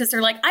hearts, because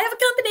they're like, I have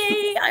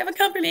a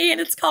company,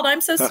 and it's called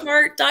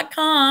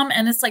I'mSoSmart.com.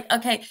 And it's like,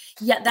 okay,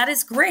 yeah, that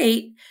is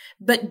great,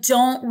 but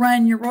don't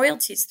run your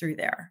royalties through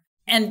there.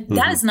 And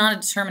that is not a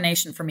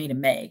determination for me to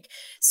make.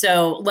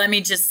 So let me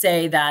just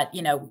say that,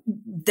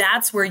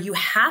 that's where you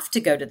have to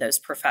go to those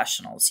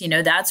professionals.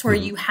 That's where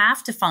you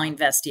have to find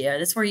Vestia.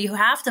 That's where you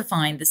have to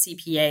find the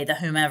CPA, the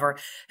whomever,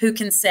 who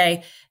can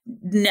say,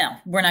 no,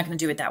 we're not going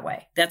to do it that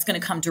way. That's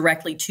going to come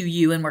directly to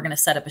you and we're going to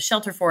set up a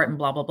shelter for it and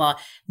blah, blah, blah.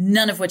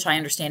 None of which I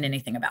understand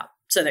anything about.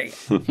 So there you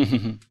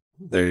go.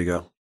 There you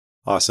go.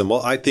 Awesome.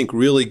 Well, I think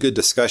really good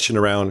discussion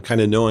around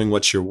kind of knowing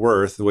what you're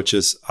worth, which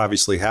is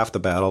obviously half the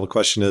battle. The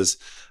question is,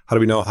 how do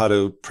we know how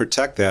to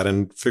protect that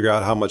and figure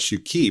out how much you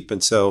keep?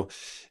 And so,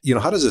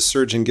 how does a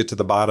surgeon get to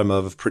the bottom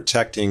of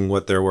protecting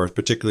what they're worth,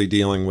 particularly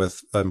dealing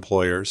with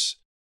employers?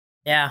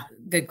 Yeah,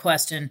 good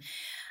question.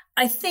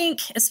 I think,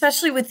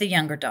 especially with the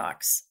younger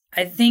docs,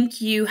 I think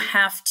you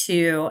have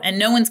to, and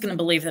no one's going to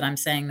believe that I'm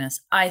saying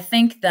this, I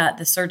think that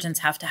the surgeons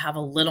have to have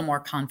a little more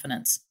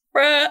confidence.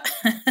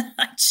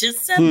 I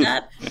just said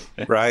that.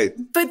 Right.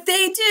 But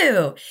they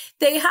do.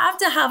 They have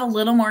to have a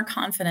little more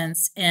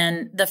confidence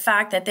in the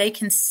fact that they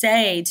can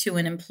say to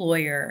an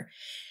employer,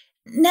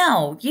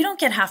 no, you don't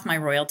get half my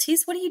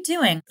royalties. What are you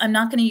doing? I'm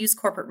not going to use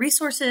corporate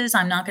resources.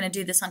 I'm not going to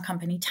do this on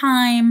company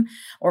time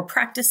or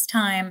practice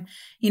time.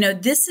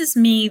 This is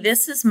me.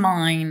 This is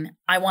mine.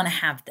 I want to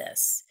have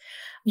this.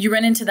 You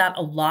run into that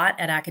a lot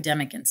at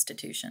academic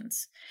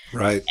institutions.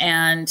 Right.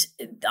 And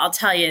I'll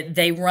tell you,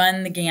 they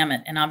run the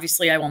gamut. And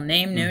obviously I will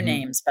name no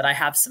names, but I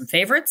have some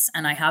favorites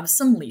and I have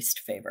some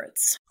least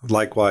favorites.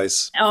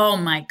 Likewise. Oh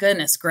my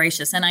goodness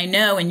gracious. And I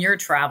know in your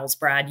travels,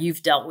 Brad,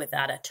 you've dealt with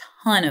that a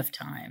ton of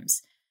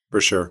times. For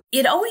sure.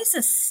 It always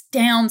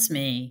astounds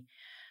me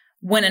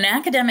when an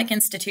academic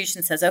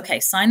institution says, okay,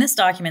 sign this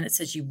document that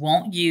says you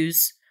won't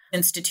use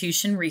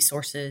institution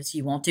resources,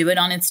 you won't do it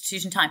on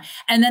institution time,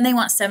 and then they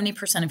want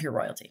 70% of your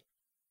royalty.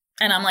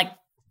 And I'm like,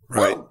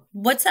 right.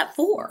 What's that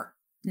for?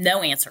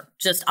 No answer.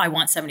 Just, I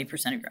want 70%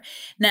 of your.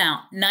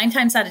 Now, 9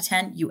 times out of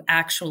 10, you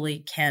actually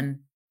can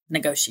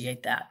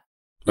negotiate that.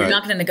 You're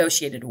not going to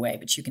negotiate it away,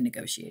 but you can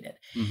negotiate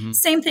it.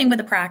 Same thing with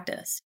the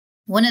practice.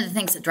 One of the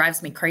things that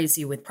drives me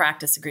crazy with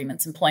practice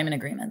agreements, employment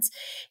agreements,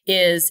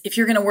 is if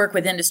you're going to work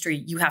with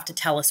industry, you have to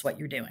tell us what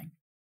you're doing.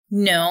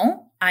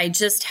 No, I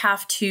just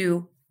have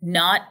to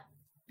not,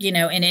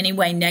 in any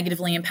way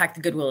negatively impact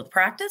the goodwill of the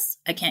practice.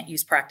 I can't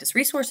use practice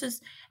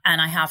resources,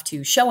 and I have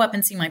to show up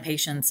and see my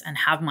patients and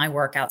have my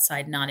work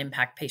outside not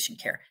impact patient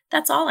care.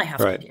 That's all I have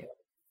to do.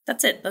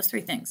 That's it. Those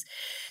 3 things.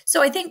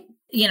 So I think,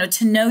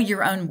 to know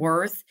your own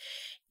worth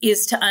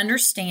is to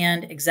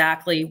understand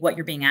exactly what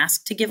you're being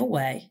asked to give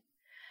away.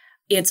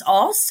 It's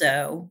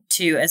also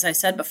to, as I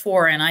said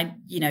before, and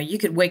you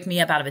could wake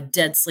me up out of a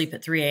dead sleep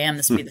at 3 a.m.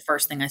 This would be the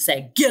first thing I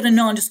say, get a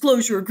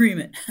non-disclosure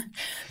agreement.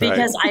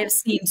 Because I have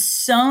seen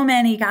so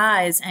many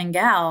guys and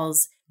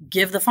gals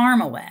give the farm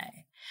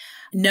away.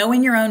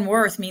 Knowing your own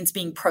worth means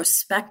being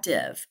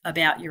prospective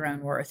about your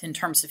own worth in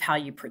terms of how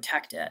you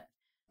protect it.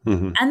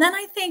 Mm-hmm. And then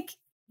I think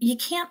you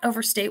can't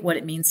overstate what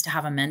it means to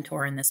have a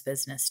mentor in this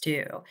business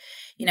too.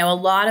 A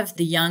lot of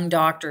the young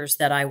doctors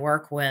that I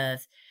work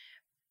with,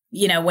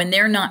 when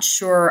they're not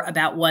sure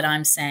about what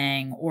I'm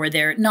saying, or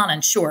they're not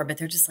unsure, but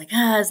they're just like,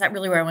 is that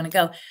really where I want to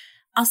go?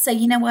 I'll say,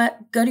 you know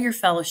what? Go to your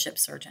fellowship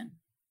surgeon,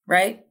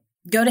 right?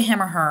 Go to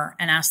him or her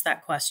and ask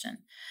that question,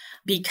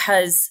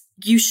 because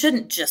you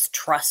shouldn't just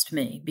trust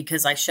me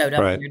because I showed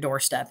up on your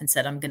doorstep and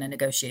said, I'm going to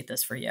negotiate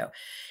this for you.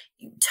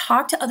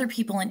 Talk to other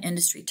people in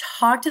industry.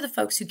 Talk to the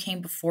folks who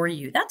came before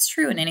you. That's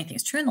true in anything.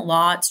 It's true in the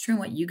law. It's true in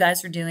what you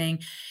guys are doing.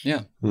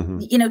 Yeah.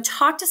 Mm-hmm.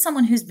 Talk to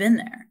someone who's been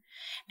there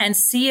and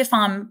see if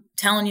I'm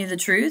telling you the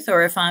truth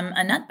or if I'm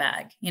a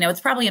nutbag. It's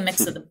probably a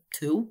mix of the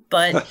two,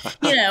 but,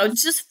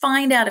 just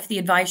find out if the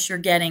advice you're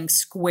getting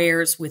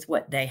squares with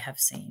what they have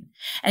seen.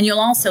 And you'll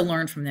also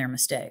learn from their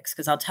mistakes.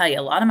 Because I'll tell you,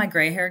 a lot of my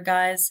gray-haired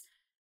guys,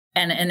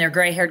 and they're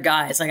gray-haired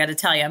guys, I got to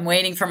tell you, I'm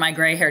waiting for my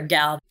gray-haired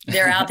gal.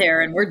 They're out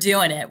there and we're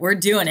doing it. We're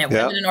doing it.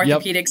 Women in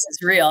orthopedics is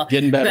real.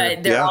 Getting better.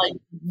 But they're all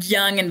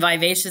young and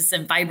vivacious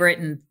and vibrant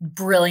and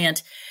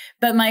brilliant.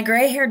 But my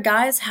gray-haired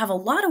guys have a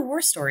lot of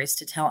war stories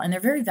to tell, and they're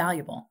very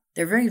valuable.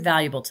 They're very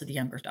valuable to the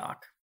younger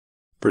doc.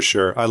 For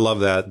sure. I love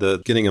that.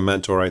 The getting a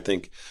mentor, I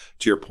think,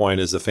 to your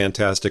point, is a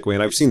fantastic way.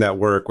 And I've seen that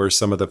work where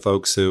some of the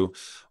folks who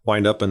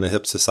wind up in the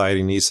hip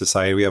society, knee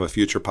society, we have a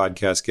future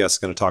podcast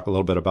guest going to talk a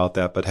little bit about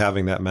that, but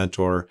having that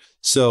mentor,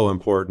 so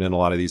important in a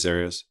lot of these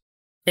areas.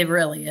 It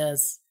really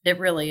is. It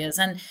really is.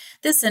 And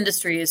this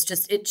industry is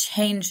it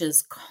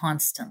changes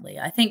constantly.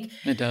 I think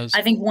it does.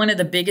 I think one of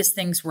the biggest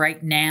things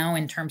right now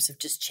in terms of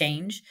just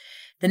change,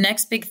 the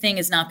next big thing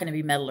is not going to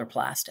be metal or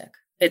plastic.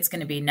 It's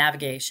going to be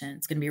navigation.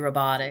 It's going to be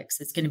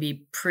robotics. It's going to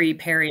be pre,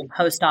 peri, and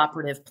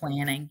post-operative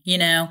planning. These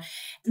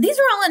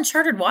are all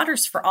uncharted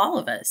waters for all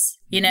of us,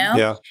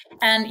 Yeah.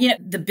 And,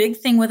 the big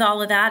thing with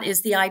all of that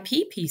is the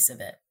IP piece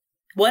of it.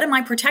 What am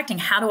I protecting?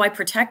 How do I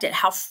protect it?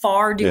 How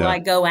far do I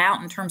go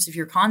out in terms of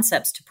your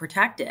concepts to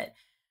protect it?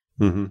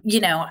 Mm-hmm.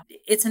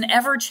 It's an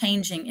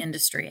ever-changing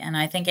industry. And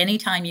I think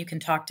anytime you can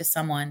talk to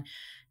someone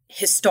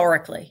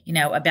historically,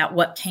 about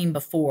what came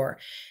before,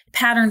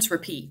 patterns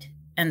repeat.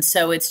 And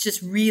so it's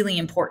just really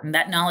important.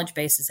 That knowledge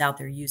base is out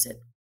there. Use it.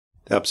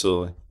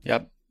 Absolutely.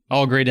 Yep.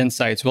 All great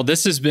insights. Well,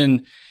 this has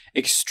been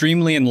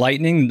extremely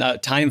enlightening.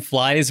 Time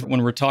flies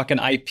when we're talking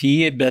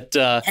IP, but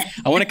I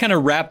want to kind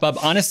of wrap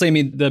up. Honestly,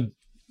 the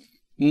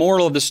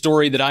moral of the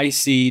story that I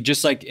see,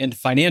 just like in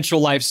financial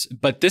lives,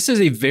 but this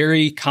is a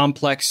very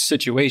complex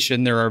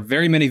situation. There are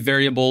very many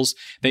variables.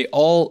 They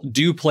all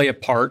do play a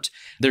part.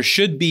 There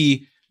should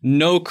be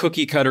no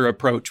cookie cutter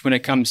approach when it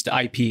comes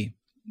to IP.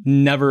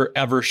 Never,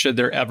 ever should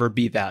there ever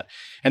be that.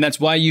 And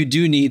that's why you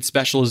do need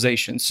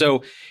specialization.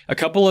 So a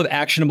couple of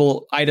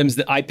actionable items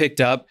that I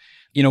picked up,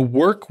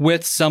 work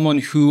with someone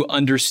who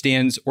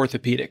understands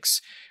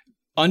orthopedics,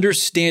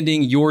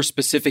 understanding your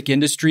specific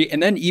industry,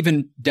 and then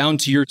even down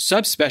to your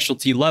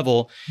subspecialty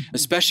level,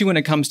 especially when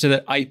it comes to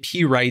the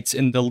IP rights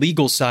and the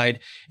legal side,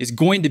 is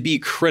going to be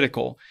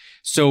critical.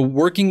 So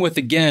working with,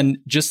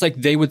 again, just like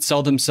they would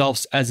sell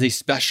themselves as a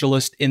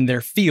specialist in their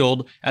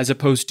field, as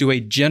opposed to a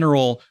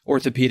general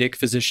orthopedic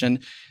physician,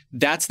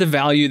 that's the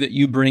value that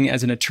you bring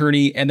as an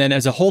attorney. And then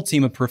as a whole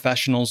team of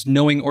professionals,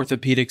 knowing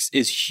orthopedics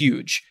is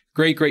huge.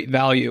 Great, great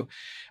value.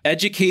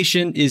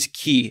 Education is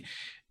key.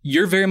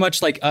 You're very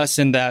much like us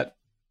in that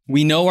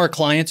we know our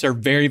clients are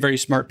very, very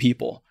smart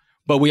people,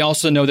 but we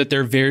also know that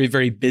they're very,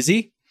 very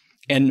busy.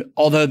 And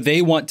although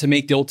they want to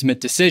make the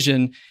ultimate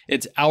decision,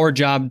 it's our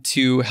job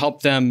to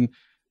help them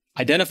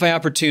identify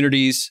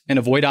opportunities and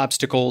avoid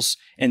obstacles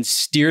and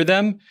steer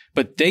them.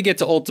 But they get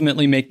to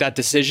ultimately make that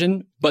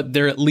decision, but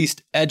they're at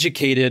least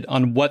educated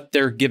on what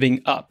they're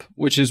giving up,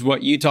 which is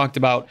what you talked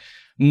about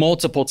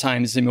multiple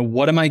times.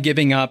 What am I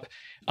giving up?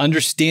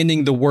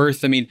 Understanding the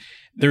worth.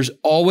 There's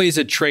always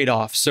a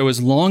trade-off. So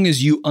as long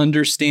as you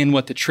understand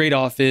what the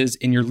trade-off is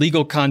in your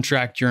legal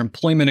contract, your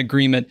employment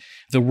agreement,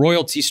 the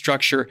royalty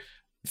structure,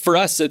 for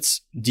us,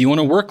 it's, do you want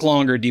to work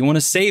longer? Do you want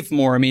to save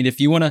more? If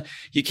you want to,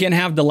 you can't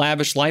have the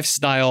lavish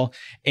lifestyle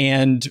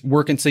and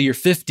work until you're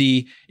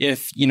 50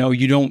 if,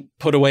 you don't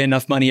put away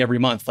enough money every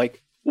month.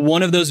 Like,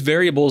 one of those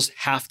variables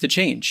have to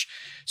change.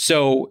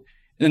 So,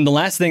 and the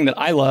last thing that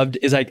I loved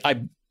is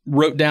I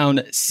wrote down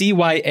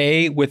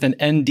CYA with an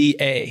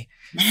NDA.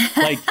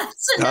 Like,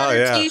 that's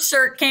another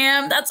t-shirt,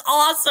 Cam. That's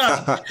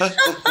awesome.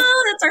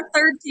 That's our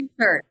third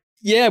t-shirt.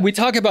 Yeah, we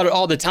talk about it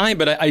all the time,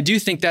 but I do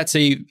think that's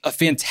a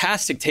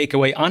fantastic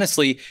takeaway.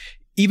 Honestly,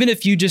 even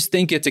if you just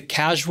think it's a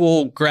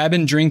casual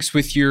grabbing drinks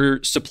with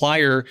your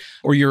supplier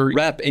or your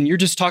rep, and you're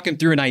just talking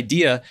through an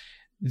idea,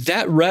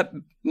 that rep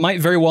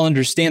might very well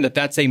understand that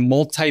that's a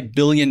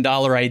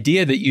multi-billion-dollar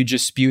idea that you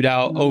just spewed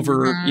out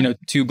over,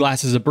 2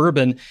 glasses of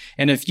bourbon.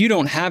 And if you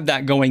don't have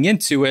that going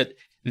into it,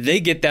 they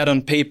get that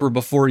on paper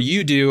before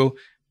you do.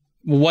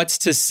 What's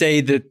to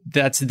say that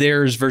that's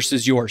theirs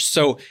versus yours?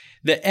 So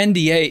the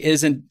NDA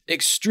is an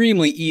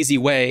extremely easy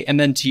way. And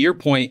then to your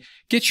point,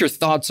 get your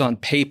thoughts on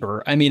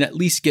paper. I mean, at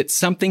least get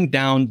something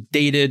down,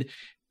 dated,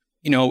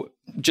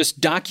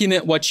 just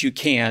document what you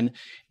can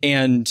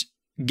and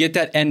get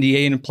that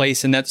NDA in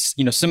place. And that's,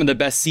 some of the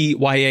best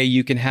CYA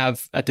you can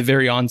have at the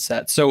very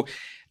onset. So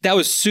that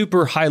was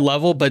super high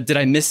level, but did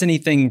I miss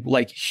anything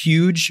like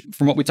huge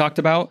from what we talked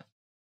about?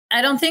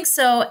 I don't think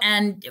so.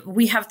 And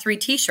we have 3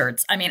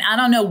 t-shirts. I mean, I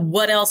don't know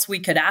what else we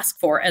could ask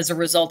for as a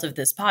result of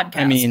this podcast.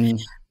 I mean,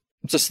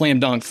 it's a slam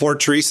dunk. For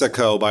Teresa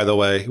Co., by the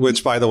way,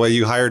 which, by the way,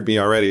 you hired me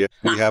already.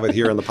 We have it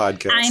here in the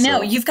podcast. I know.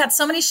 So. You've got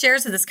so many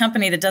shares of this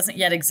company that doesn't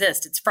yet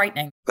exist. It's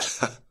frightening.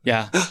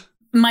 Yeah.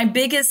 My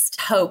biggest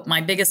hope,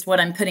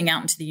 what I'm putting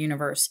out into the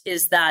universe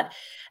is that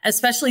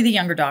especially the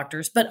younger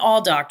doctors, but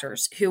all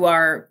doctors who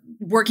are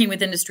working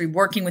with industry,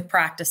 working with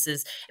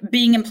practices,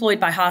 being employed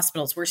by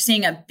hospitals, we're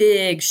seeing a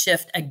big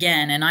shift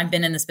again. And I've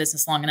been in this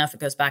business long enough. It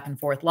goes back and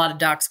forth. A lot of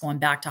docs going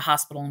back to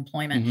hospital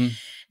employment. Mm-hmm.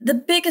 The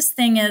biggest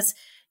thing is,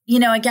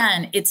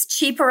 again, it's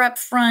cheaper up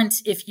front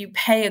if you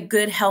pay a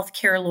good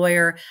healthcare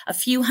lawyer a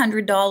few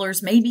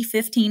 $100s, maybe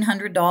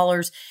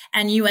 $1,500,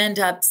 and you end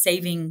up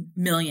saving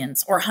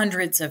millions or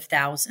hundreds of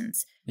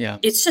thousands. Yeah.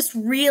 It's just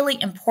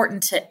really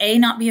important to A,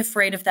 not be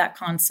afraid of that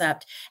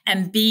concept,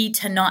 and B,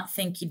 to not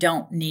think you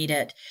don't need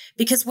it.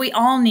 Because we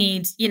all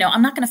need,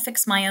 I'm not going to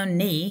fix my own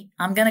knee.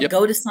 I'm going to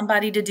go to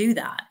somebody to do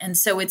that. And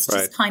so it's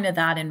just kind of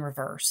that in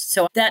reverse.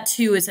 So that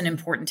too is an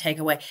important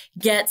takeaway.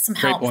 Get some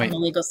help from the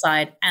legal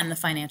side and the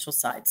financial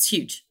side. It's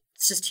huge.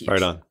 It's just huge.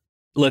 Right on.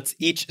 Let's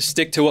each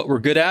stick to what we're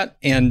good at,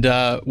 and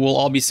we'll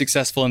all be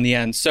successful in the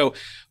end. So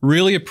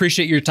really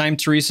appreciate your time,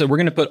 Teresa. We're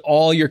going to put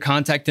all your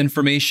contact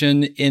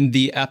information in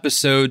the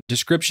episode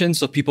description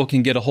so people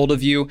can get a hold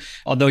of you.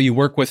 Although you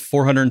work with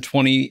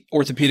 420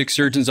 orthopedic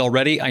surgeons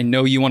already, I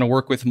know you want to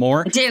work with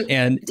more. I do.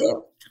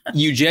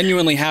 You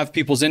genuinely have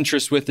people's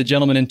interest with the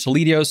gentleman in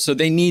Toledo, so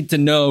they need to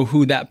know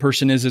who that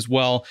person is as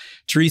well.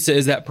 Teresa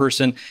is that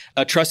person,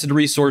 a trusted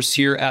resource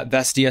here at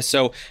Vestia.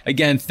 So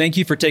again, thank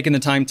you for taking the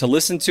time to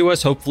listen to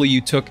us. Hopefully you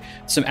took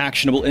some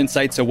actionable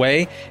insights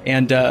away,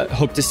 and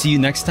hope to see you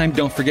next time.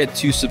 Don't forget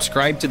to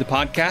subscribe to the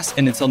podcast.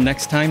 And until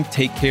next time,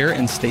 take care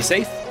and stay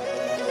safe.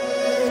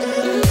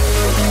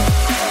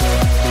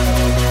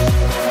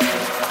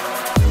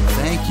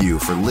 Thank you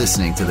for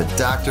listening to the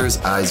Doctor's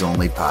Eyes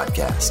Only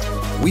podcast.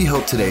 We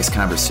hope today's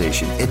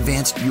conversation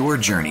advanced your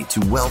journey to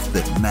wealth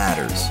that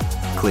matters.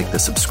 Click the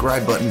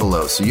subscribe button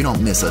below so you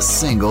don't miss a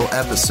single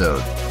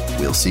episode.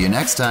 We'll see you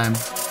next time.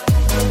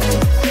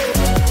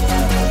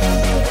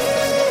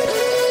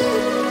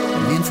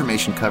 The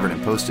information covered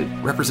and posted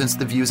represents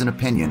the views and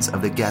opinions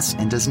of the guests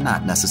and does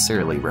not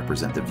necessarily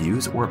represent the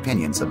views or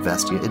opinions of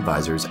Vestia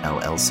Advisors,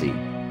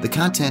 LLC. The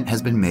content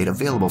has been made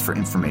available for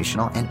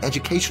informational and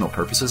educational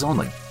purposes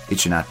only. It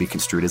should not be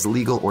construed as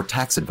legal or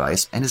tax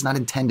advice and is not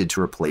intended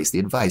to replace the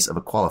advice of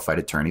a qualified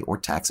attorney or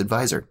tax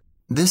advisor.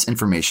 This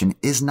information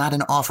is not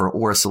an offer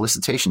or a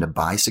solicitation to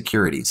buy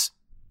securities.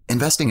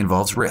 Investing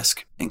involves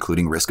risk,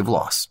 including risk of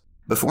loss.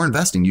 Before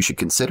investing, you should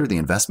consider the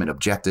investment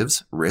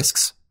objectives,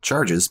 risks,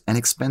 charges, and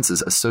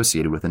expenses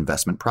associated with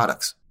investment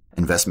products.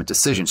 Investment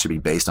decisions should be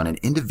based on an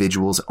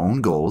individual's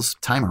own goals,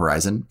 time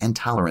horizon, and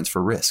tolerance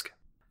for risk.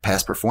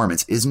 Past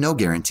performance is no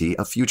guarantee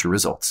of future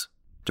results.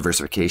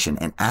 Diversification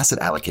and asset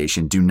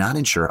allocation do not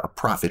ensure a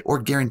profit or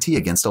guarantee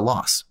against a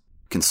loss.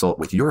 Consult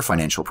with your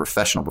financial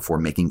professional before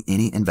making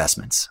any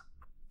investments.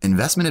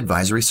 Investment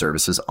advisory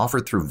services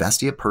offered through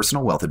Vestia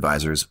Personal Wealth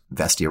Advisors,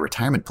 Vestia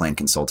Retirement Plan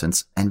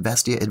Consultants, and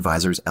Vestia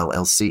Advisors,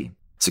 LLC.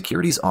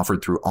 Securities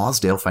offered through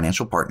Osdale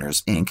Financial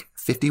Partners, Inc.,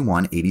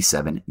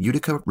 5187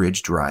 Utica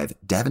Ridge Drive,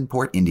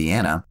 Davenport,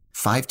 Indiana,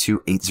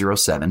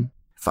 52807,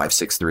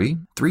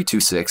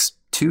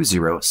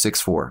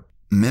 563-326-2064.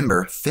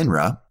 Member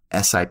FINRA,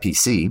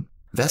 SIPC,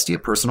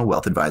 Vestia Personal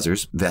Wealth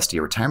Advisors,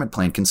 Vestia Retirement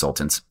Plan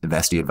Consultants,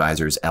 Vestia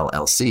Advisors,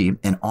 LLC,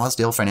 and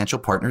Osdale Financial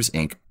Partners,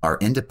 Inc. are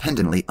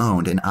independently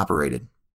owned and operated.